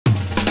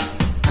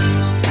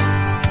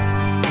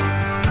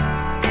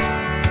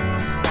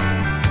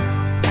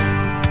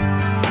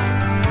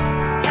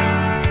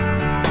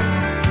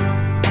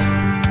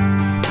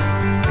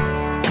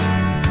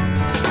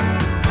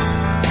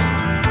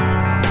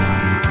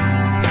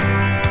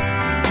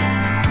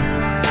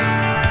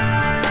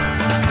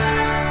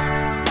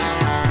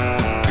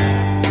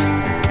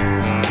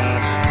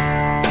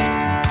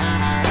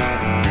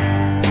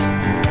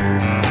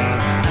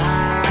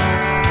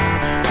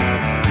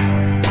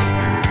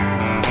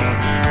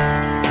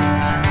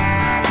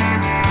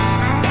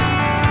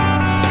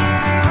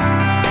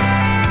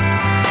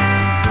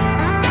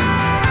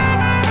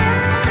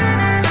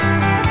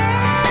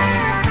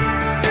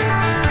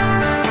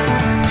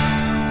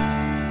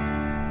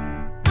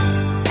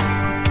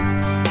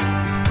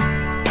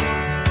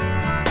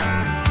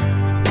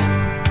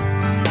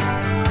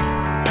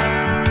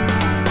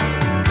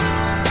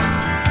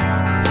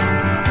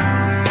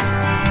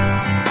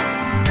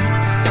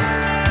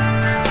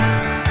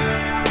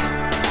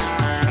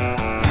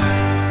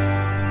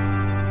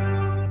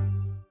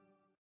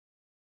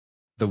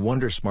The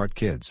Wonder Smart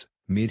Kids,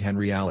 meet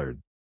Henry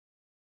Alllard.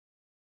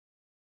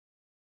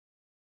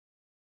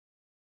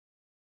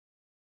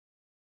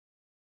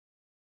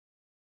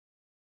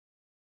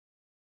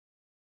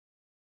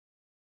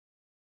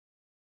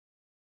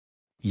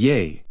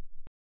 Yay!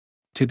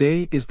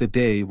 Today is the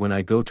day when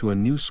I go to a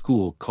new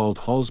school called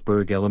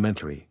Hallsburg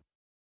Elementary.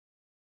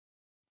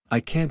 I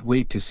can't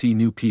wait to see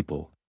new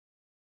people.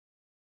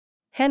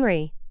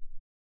 Henry,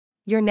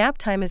 your nap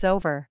time is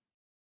over.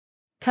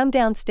 Come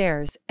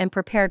downstairs and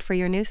prepared for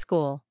your new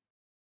school.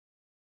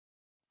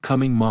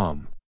 Coming,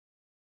 Mom.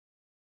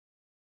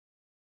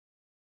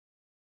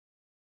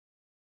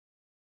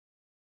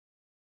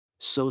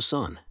 So,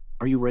 son,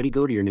 are you ready to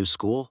go to your new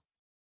school?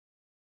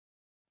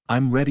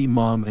 I'm ready,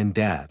 Mom and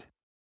Dad.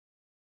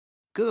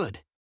 Good.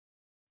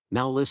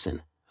 Now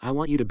listen, I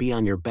want you to be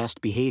on your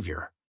best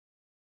behavior.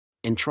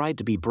 And try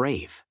to be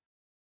brave.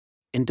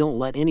 And don't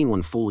let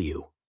anyone fool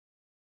you.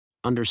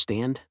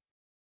 Understand?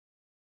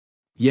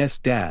 Yes,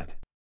 Dad.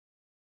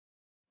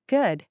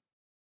 Good.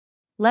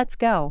 Let's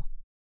go.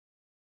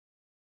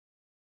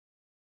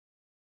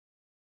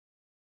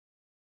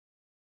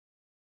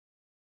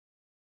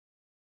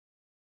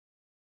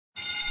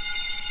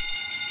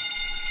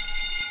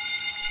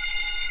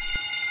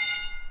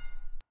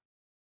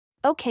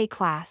 Okay,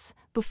 class,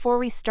 before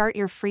we start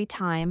your free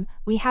time,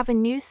 we have a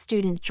new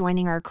student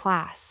joining our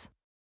class.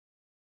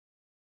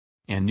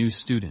 A new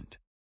student.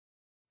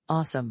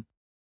 Awesome.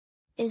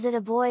 Is it a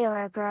boy or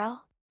a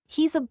girl?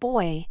 He's a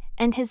boy,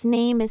 and his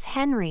name is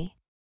Henry.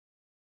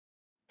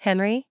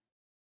 Henry?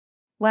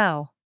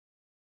 Wow.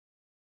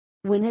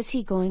 When is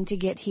he going to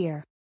get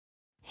here?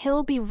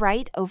 He'll be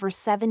right over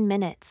 7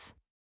 minutes.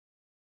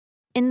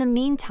 In the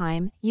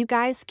meantime, you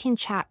guys can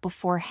chat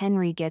before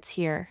Henry gets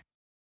here.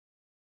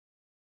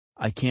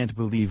 I can't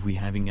believe we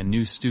having a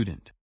new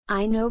student.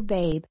 I know,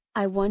 babe.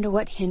 I wonder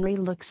what Henry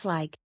looks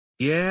like.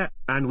 Yeah,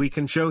 and we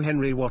can show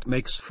Henry what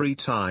makes free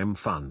time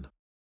fun.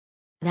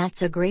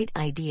 That's a great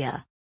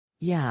idea.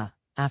 Yeah,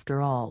 after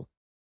all,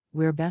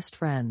 we're best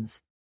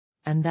friends.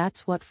 And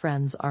that's what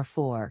friends are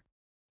for.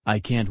 I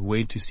can't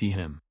wait to see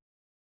him.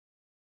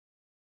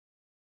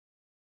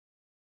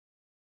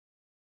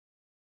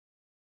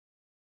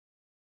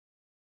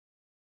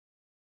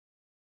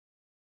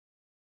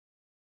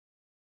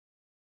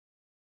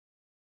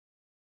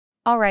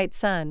 All right,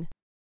 son.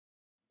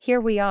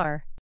 Here we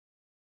are.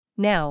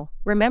 Now,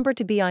 remember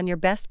to be on your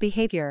best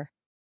behavior.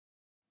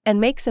 And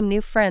make some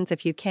new friends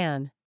if you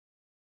can.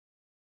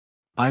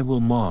 I will,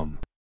 Mom.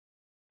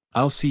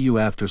 I'll see you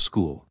after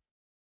school.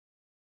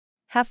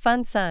 Have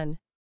fun, son.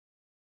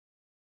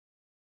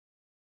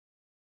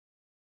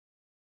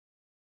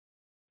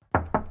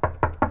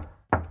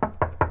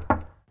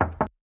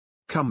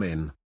 Come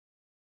in.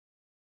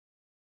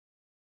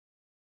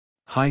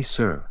 Hi,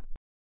 sir.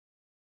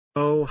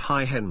 Oh,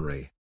 hi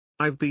Henry.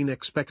 I've been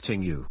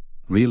expecting you.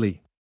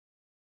 Really?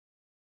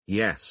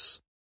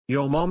 Yes.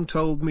 Your mom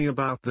told me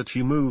about that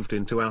you moved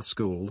into our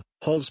school,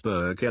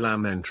 Hallsburg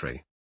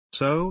Elementary.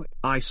 So,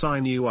 I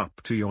sign you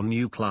up to your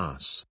new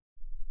class.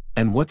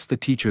 And what's the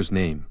teacher's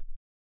name?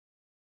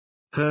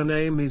 Her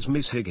name is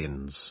Miss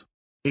Higgins.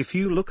 If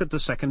you look at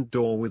the second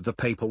door with the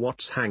paper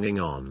what's hanging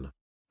on,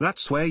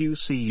 that's where you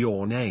see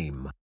your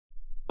name.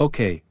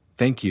 Okay,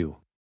 thank you.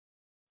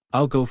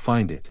 I'll go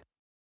find it.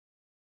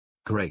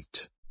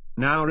 Great.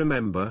 Now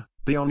remember,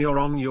 be on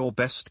your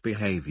best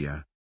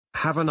behavior.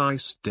 Have a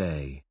nice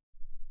day.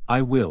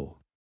 I will.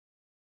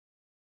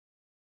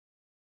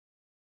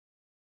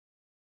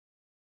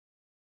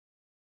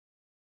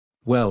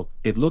 Well,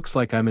 it looks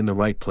like I'm in the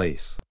right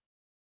place.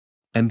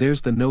 And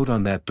there's the note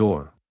on that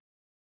door.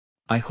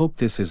 I hope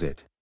this is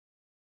it.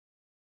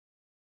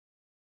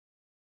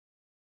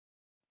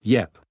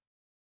 Yep.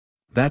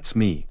 That's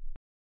me.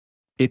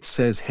 It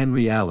says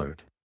Henry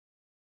Alllard.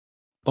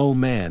 Oh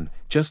man,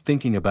 just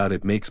thinking about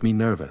it makes me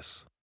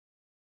nervous.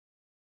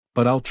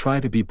 But I'll try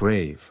to be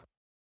brave.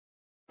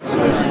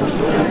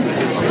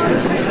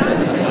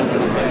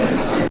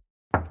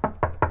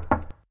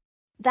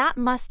 That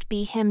must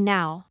be him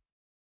now.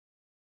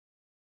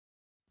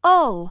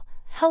 Oh,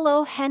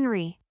 hello,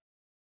 Henry.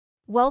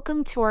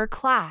 Welcome to our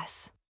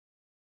class.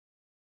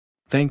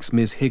 Thanks,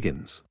 Ms.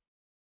 Higgins.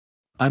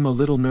 I'm a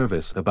little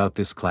nervous about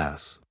this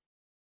class.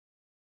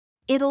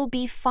 It'll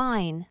be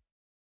fine.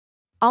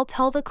 I'll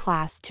tell the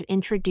class to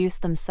introduce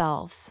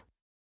themselves.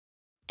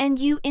 And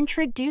you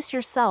introduce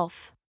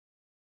yourself.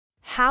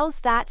 How's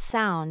that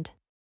sound?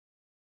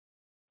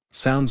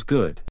 Sounds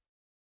good.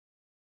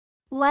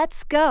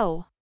 Let's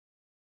go.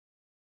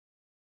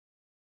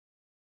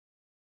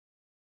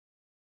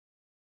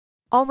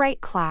 All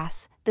right,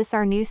 class, this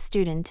our new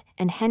student,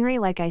 and Henry,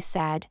 like I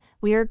said,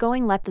 we are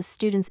going let the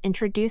students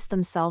introduce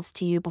themselves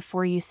to you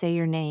before you say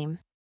your name.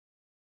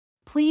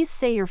 Please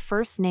say your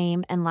first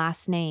name and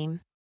last name.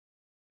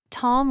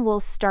 Tom, will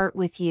start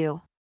with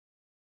you.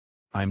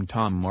 I'm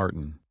Tom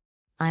Martin.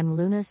 I'm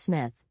Luna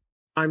Smith.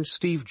 I'm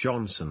Steve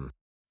Johnson.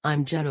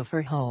 I'm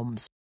Jennifer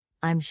Holmes.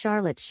 I'm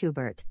Charlotte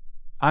Schubert.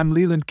 I'm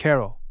Leland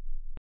Carroll.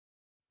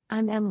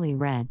 I'm Emily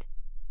Red.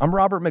 I'm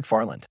Robert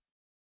McFarland.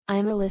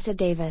 I'm Alyssa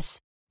Davis.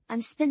 I'm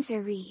Spencer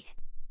Reed.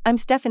 I'm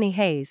Stephanie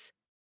Hayes.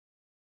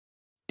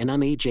 And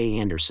I'm A.J.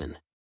 Anderson.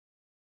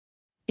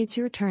 It's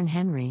your turn,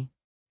 Henry.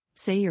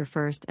 Say your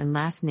first and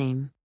last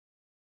name.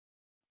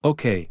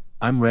 Okay,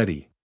 I'm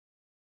ready.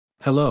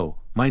 Hello,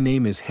 my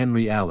name is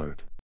Henry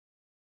Alllard.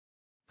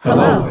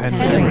 Hello,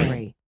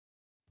 Henry.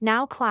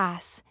 Now,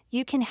 class,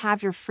 you can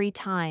have your free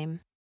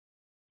time.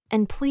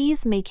 And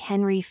please make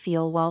Henry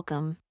feel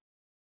welcome.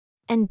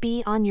 And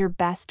be on your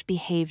best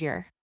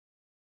behavior.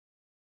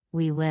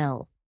 We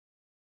will.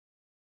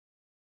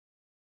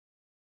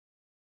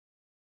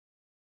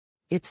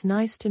 It's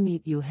nice to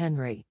meet you,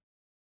 Henry.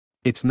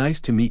 It's nice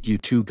to meet you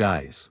too,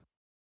 guys.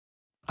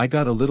 I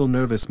got a little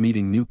nervous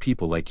meeting new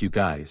people like you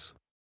guys.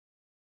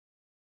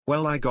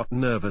 Well, I got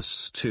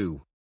nervous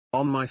too.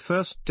 On my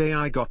first day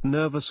I got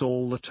nervous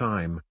all the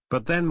time,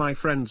 but then my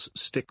friends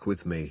stick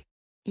with me.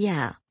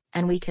 Yeah,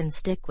 and we can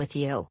stick with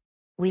you.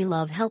 We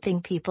love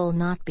helping people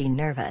not be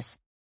nervous.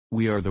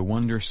 We are the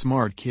wonder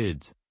smart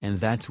kids, and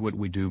that's what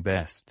we do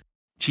best.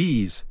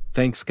 Geez,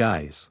 thanks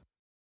guys.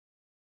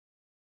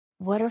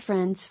 What are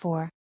friends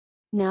for?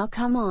 Now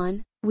come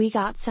on, we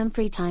got some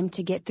free time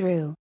to get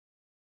through.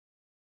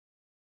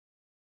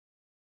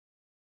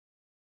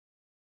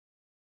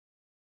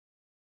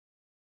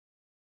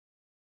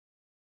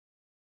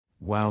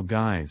 Wow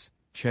guys,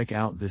 check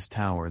out this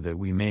tower that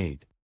we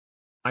made.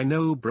 I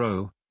know,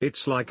 bro,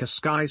 it's like a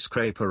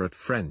skyscraper at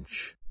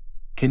French.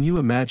 Can you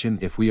imagine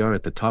if we are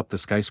at the top of the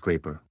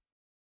skyscraper?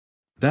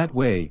 That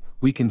way,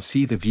 we can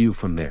see the view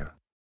from there.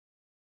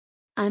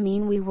 I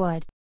mean, we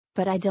would.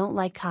 But I don't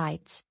like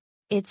heights.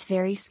 It's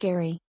very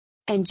scary.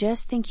 And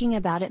just thinking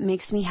about it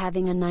makes me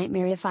having a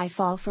nightmare if I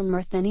fall from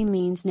Earth any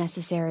means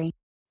necessary.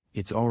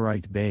 It's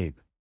alright, babe.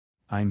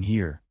 I'm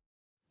here.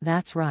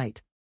 That's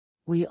right.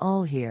 We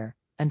all here,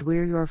 and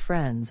we're your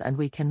friends, and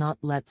we cannot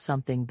let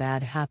something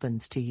bad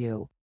happens to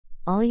you.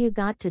 All you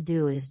got to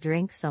do is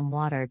drink some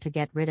water to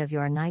get rid of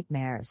your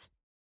nightmares.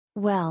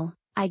 Well,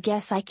 I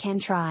guess I can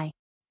try.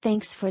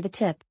 Thanks for the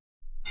tip.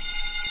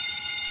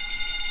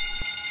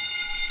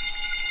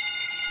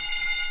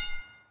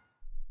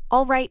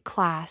 All right,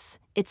 class,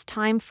 it's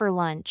time for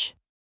lunch.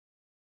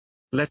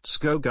 Let's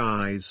go,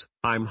 guys,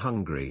 I'm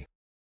hungry.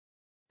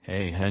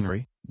 Hey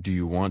Henry, do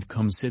you want to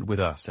come sit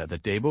with us at the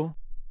table?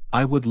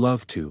 I would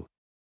love to.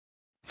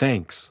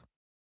 Thanks.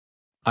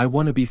 I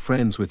want to be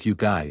friends with you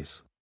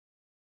guys.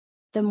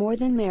 The more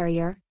the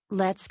merrier,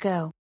 let's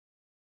go.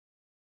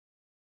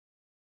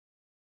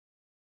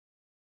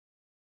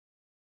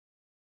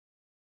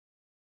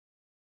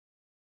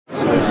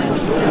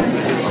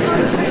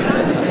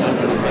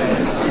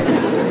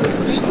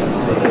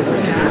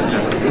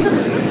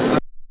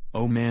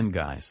 Oh man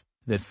guys,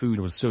 that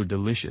food was so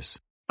delicious.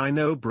 I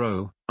know,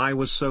 bro, I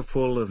was so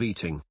full of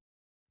eating.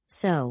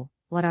 So,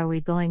 what are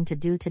we going to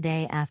do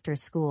today after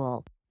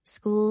school?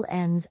 School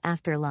ends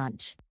after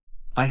lunch.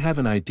 I have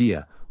an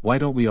idea, why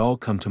don't we all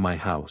come to my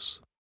house?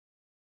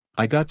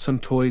 I got some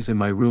toys in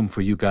my room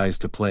for you guys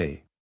to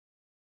play.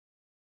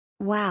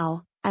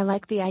 Wow, I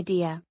like the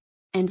idea.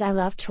 And I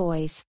love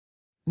toys.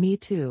 Me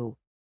too.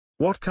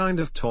 What kind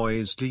of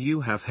toys do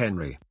you have,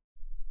 Henry?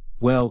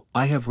 Well,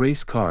 I have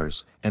race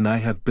cars, and I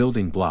have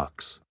building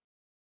blocks.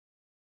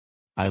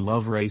 I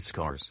love race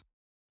cars.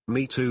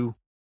 Me too.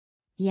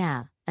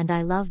 Yeah, and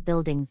I love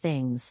building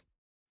things.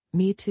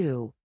 Me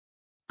too.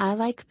 I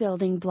like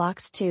building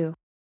blocks too.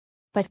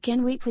 But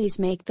can we please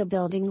make the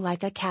building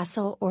like a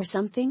castle or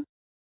something?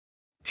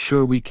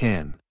 Sure we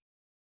can.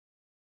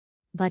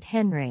 But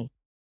Henry,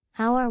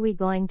 how are we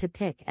going to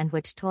pick and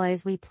which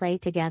toys we play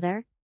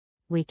together?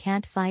 We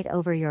can't fight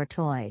over your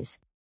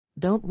toys.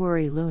 Don't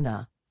worry,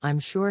 Luna. I'm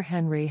sure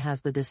Henry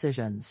has the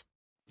decisions.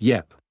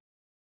 Yep.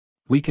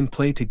 We can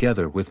play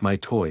together with my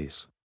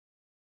toys.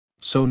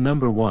 So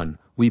number 1,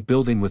 we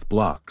building with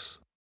blocks.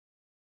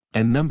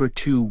 And number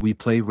 2, we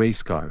play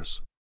race cars.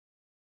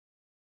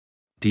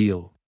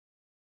 Deal.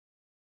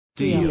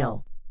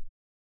 Deal.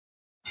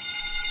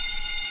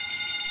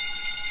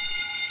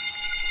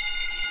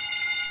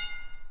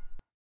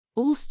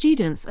 All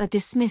students are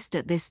dismissed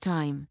at this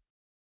time.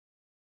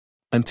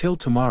 Until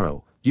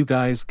tomorrow, you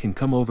guys can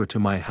come over to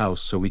my house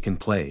so we can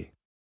play.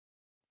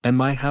 And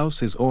my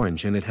house is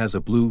orange and it has a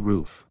blue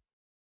roof.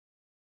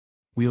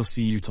 We'll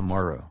see you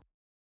tomorrow.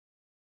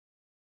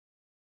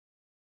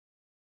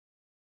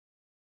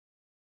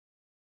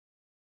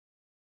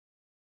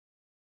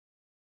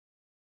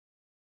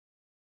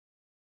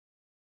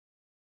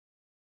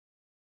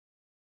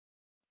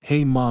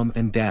 Hey Mom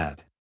and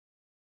Dad.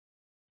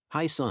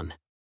 Hi, son.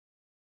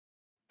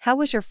 How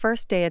was your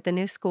first day at the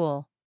new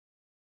school?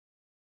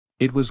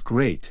 It was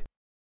great.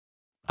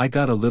 I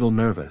got a little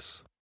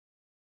nervous.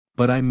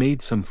 But I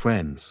made some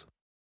friends.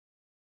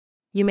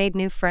 You made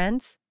new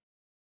friends?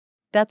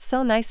 That's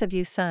so nice of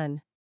you,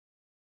 son.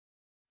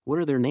 What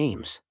are their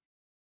names?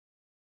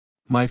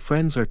 My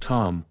friends are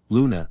Tom,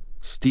 Luna,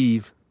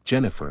 Steve,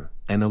 Jennifer,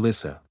 and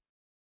Alyssa.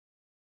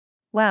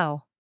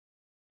 Wow.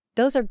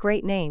 Those are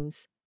great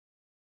names.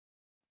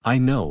 I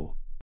know.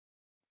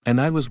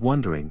 And I was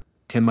wondering,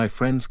 can my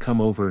friends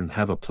come over and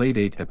have a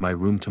playdate at my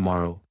room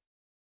tomorrow?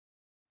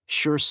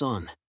 Sure,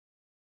 son.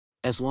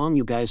 As long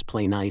you guys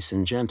play nice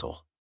and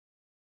gentle.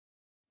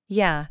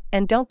 Yeah,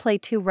 and don't play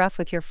too rough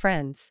with your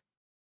friends.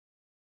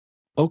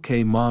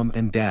 Okay, Mom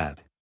and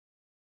Dad.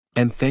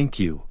 And thank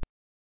you.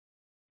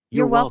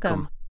 You're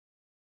welcome.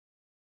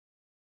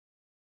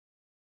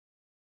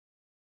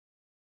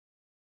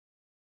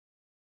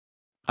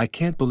 I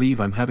can't believe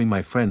I'm having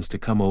my friends to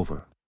come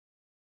over.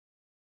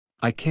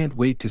 I can't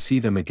wait to see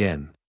them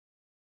again.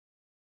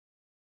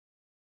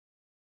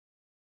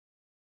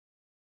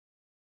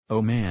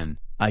 Oh man,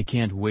 I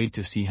can't wait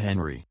to see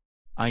Henry.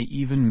 I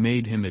even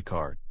made him a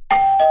card.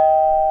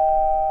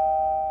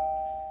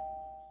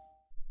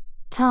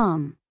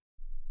 Tom.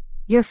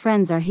 Your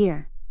friends are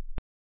here.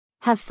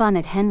 Have fun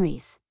at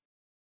Henry's.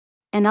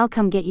 And I'll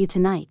come get you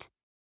tonight.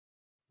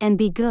 And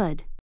be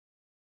good.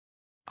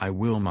 I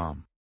will,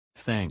 Mom.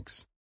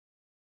 Thanks.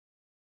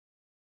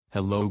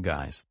 Hello,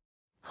 guys.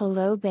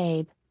 Hello,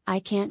 babe. I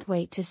can't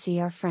wait to see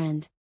our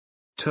friend.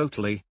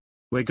 Totally.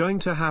 We're going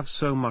to have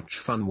so much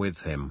fun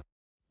with him.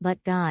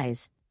 But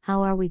guys,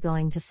 how are we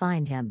going to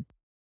find him?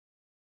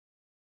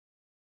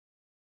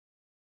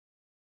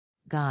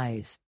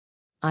 Guys.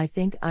 I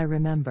think I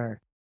remember.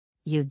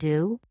 You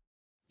do?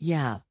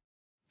 Yeah.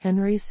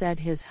 Henry said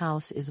his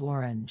house is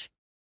orange.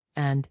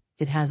 And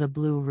it has a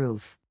blue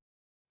roof.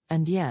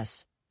 And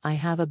yes, I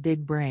have a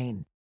big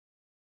brain.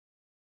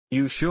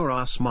 You sure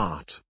are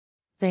smart.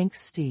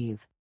 Thanks,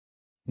 Steve.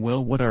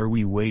 Well, what are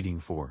we waiting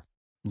for?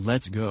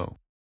 Let's go.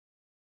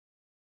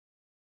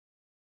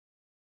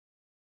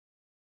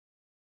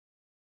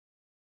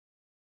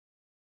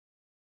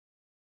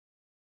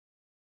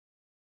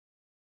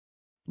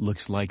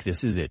 Looks like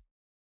this is it.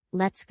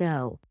 Let's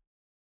go.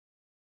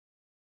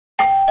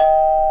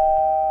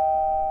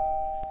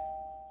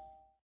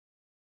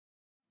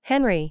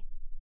 Henry.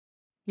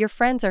 Your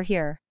friends are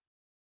here.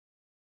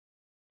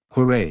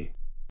 Hooray.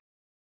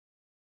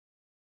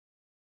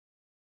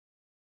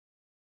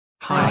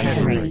 Hi,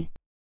 Henry.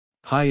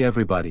 Hi,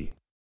 everybody.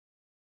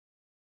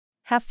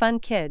 Have fun,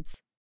 kids.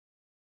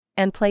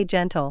 And play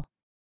gentle.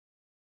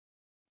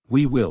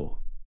 We will.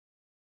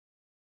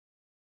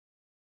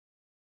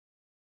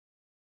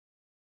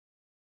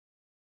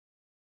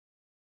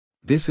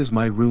 This is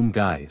my room,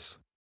 guys.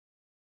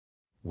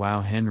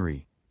 Wow,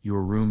 Henry,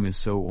 your room is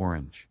so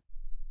orange.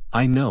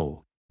 I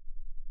know.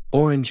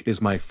 Orange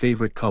is my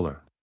favorite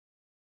color.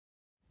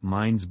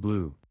 Mine's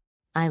blue.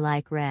 I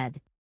like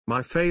red.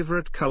 My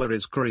favorite color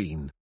is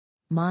green.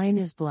 Mine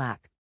is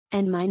black.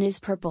 And mine is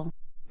purple.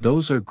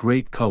 Those are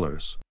great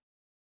colors.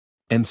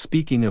 And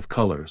speaking of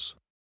colors,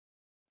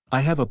 I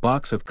have a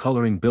box of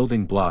coloring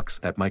building blocks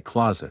at my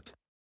closet.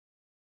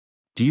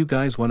 Do you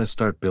guys want to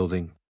start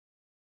building?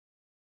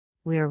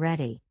 We're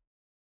ready.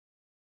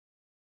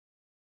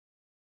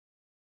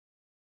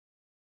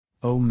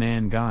 Oh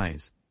man,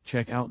 guys,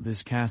 check out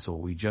this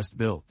castle we just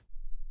built.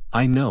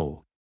 I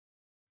know.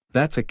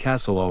 That's a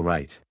castle, all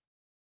right.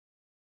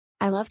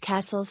 I love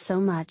castles so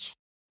much.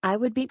 I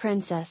would be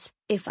princess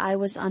if I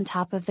was on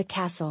top of the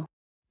castle.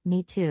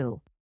 Me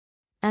too.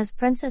 As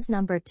princess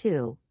number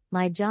 2,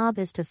 my job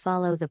is to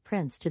follow the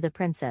prince to the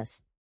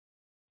princess.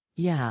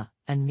 Yeah,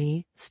 and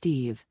me,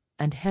 Steve,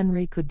 and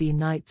Henry could be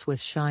knights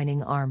with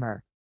shining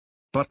armor.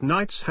 But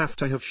knights have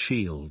to have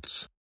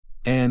shields.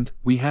 And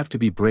we have to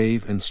be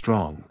brave and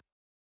strong.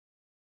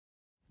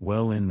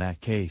 Well, in that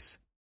case,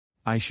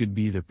 I should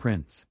be the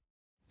prince.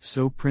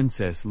 So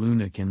Princess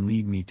Luna can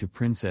lead me to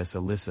Princess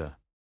Alyssa.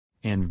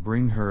 And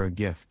bring her a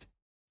gift.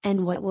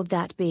 And what will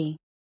that be?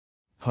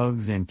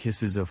 Hugs and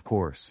kisses, of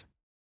course.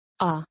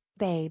 Ah,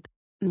 babe.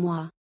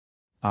 Moi.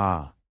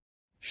 Ah.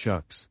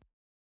 Shucks.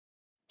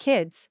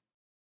 Kids.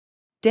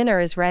 Dinner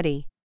is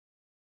ready.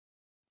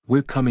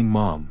 We're coming,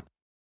 Mom.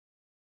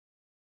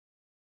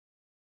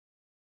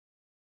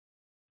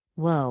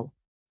 Whoa.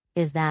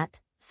 Is that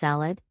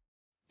salad?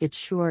 It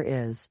sure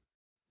is.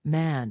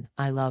 Man,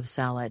 I love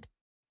salad.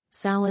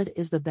 Salad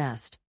is the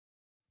best.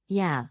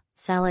 Yeah,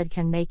 salad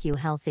can make you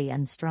healthy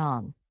and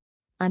strong.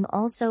 I'm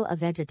also a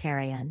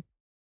vegetarian.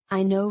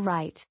 I know,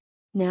 right?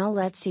 Now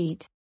let's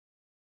eat.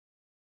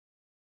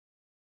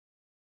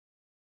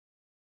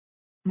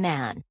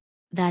 Man.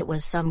 That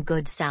was some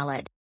good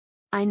salad.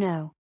 I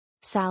know.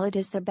 Salad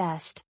is the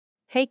best.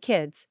 Hey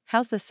kids,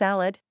 how's the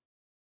salad?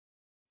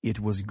 It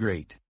was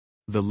great.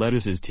 The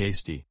lettuce is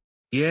tasty.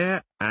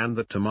 Yeah, and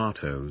the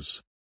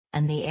tomatoes.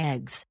 And the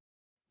eggs.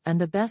 And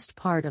the best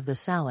part of the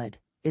salad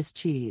is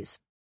cheese.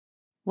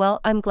 Well,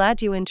 I'm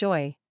glad you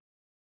enjoy.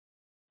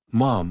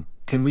 Mom,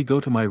 can we go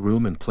to my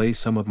room and play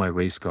some of my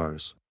race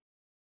cars?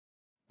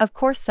 Of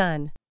course,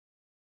 son.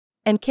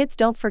 And kids,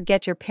 don't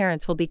forget your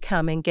parents will be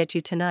come and get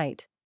you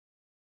tonight.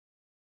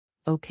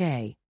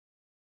 Okay.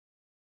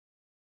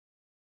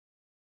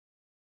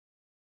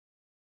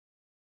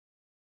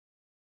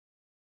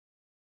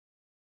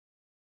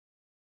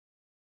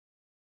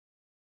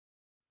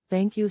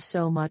 Thank you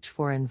so much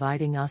for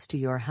inviting us to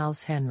your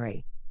house,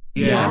 Henry.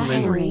 Yeah,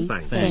 Henry.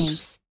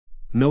 Thanks.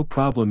 No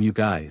problem, you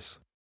guys.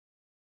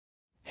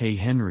 Hey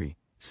Henry,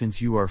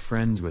 since you are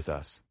friends with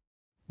us,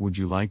 would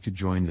you like to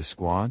join the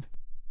squad?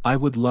 I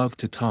would love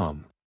to,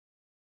 Tom.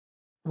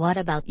 What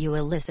about you,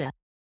 Alyssa?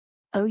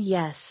 Oh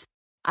yes.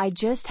 I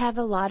just have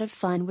a lot of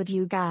fun with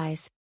you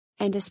guys.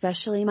 And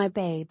especially my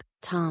babe,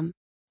 Tom.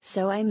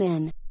 So I'm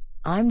in.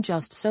 I'm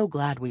just so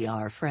glad we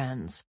are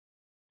friends.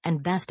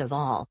 And best of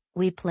all,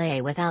 we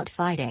play without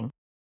fighting.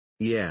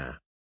 Yeah.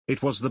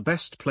 It was the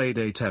best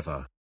playdate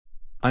ever.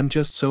 I'm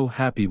just so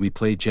happy we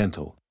play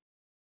gentle.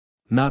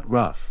 Not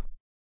rough.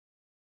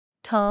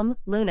 Tom,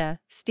 Luna,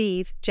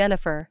 Steve,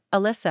 Jennifer,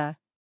 Alyssa.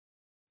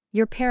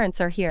 Your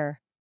parents are here.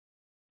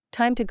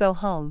 Time to go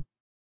home.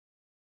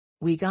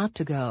 We got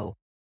to go.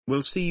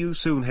 We'll see you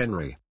soon,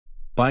 Henry.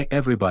 Bye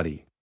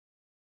everybody.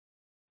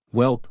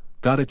 Welp,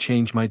 gotta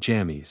change my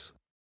jammies.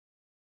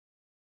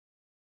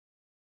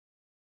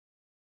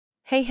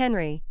 Hey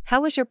Henry,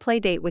 how was your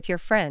playdate with your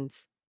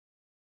friends?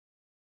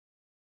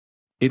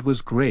 It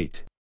was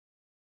great.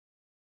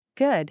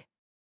 Good.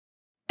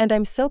 And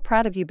I'm so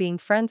proud of you being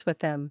friends with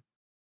them.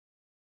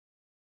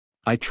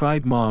 I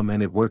tried, Mom,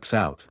 and it works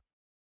out.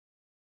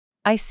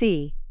 I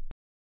see.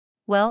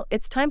 Well,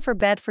 it's time for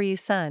bed for you,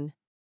 son.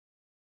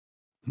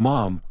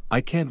 Mom,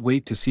 I can't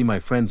wait to see my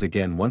friends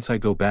again once I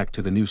go back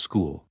to the new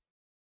school.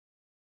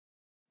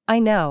 I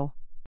know.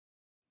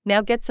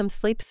 Now get some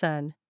sleep,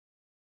 son.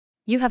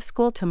 You have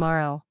school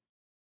tomorrow.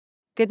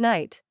 Good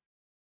night.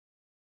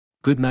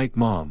 Good night,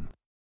 Mom.